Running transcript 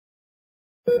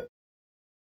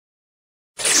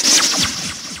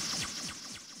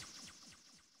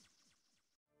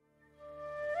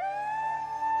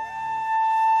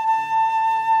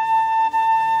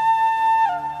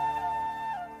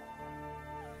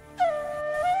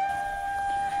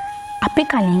අපි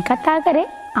කලින් කතා කරේ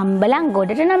අම්බලන්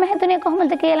ගොඩට නම හැදුනේ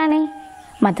කොහොමද කියලානේ.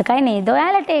 මතකයි නේද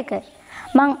ඔයාලට ඒක?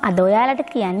 මං අද ඔයාලට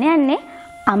කියන්න යන්නේ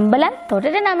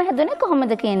අම්බලන්තොටට නම හැදුනේ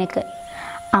කොහොමද කියන එක.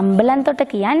 අම්බලන්තොට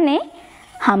කියන්නේ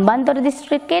හම්බන්තොට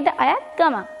දිස්ත්‍රික්කයට අයත්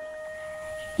ගමක්.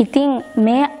 ඉතින්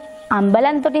මේ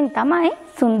අම්බලන්තොටින් තමයි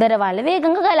සුන්දර වලවේ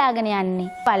ගඟ ගලාගෙන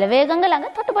යන්නේ. වලවේ ගඟ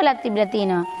ළඟ තොටුපළක් තිබිලා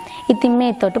තියෙනවා. ඉතින්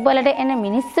මේ තොටුපළට එන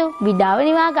මිනිස්සු විඩාව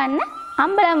නිවා ගන්න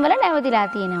අම්බලම් වල නැවතිලා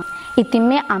තියෙනවා. ඉතින්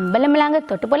මේ අම්බලම ළඟ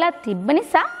තොටුපළක් තිබ්බ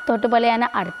නිසා තොටුපළ යන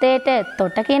අර්ථයට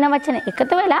තොට කියන වචන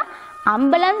එකතු වෙලා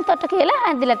අම්බලන්තොට කියලා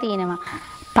හැදිලා තියෙනවා.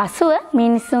 පසුව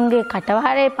මිනිසුන්ගේ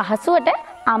කටවහරේ පහසුවට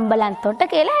අම්බලන්තොට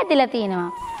කියලා හැදිලා තියෙනවා.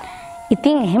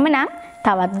 ඉතින් එහෙමනම්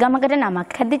තවත් ගමකට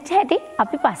නමක් හැදිච්ච හැටි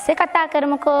අපි පස්සේ කතා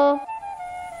කරමුකෝ.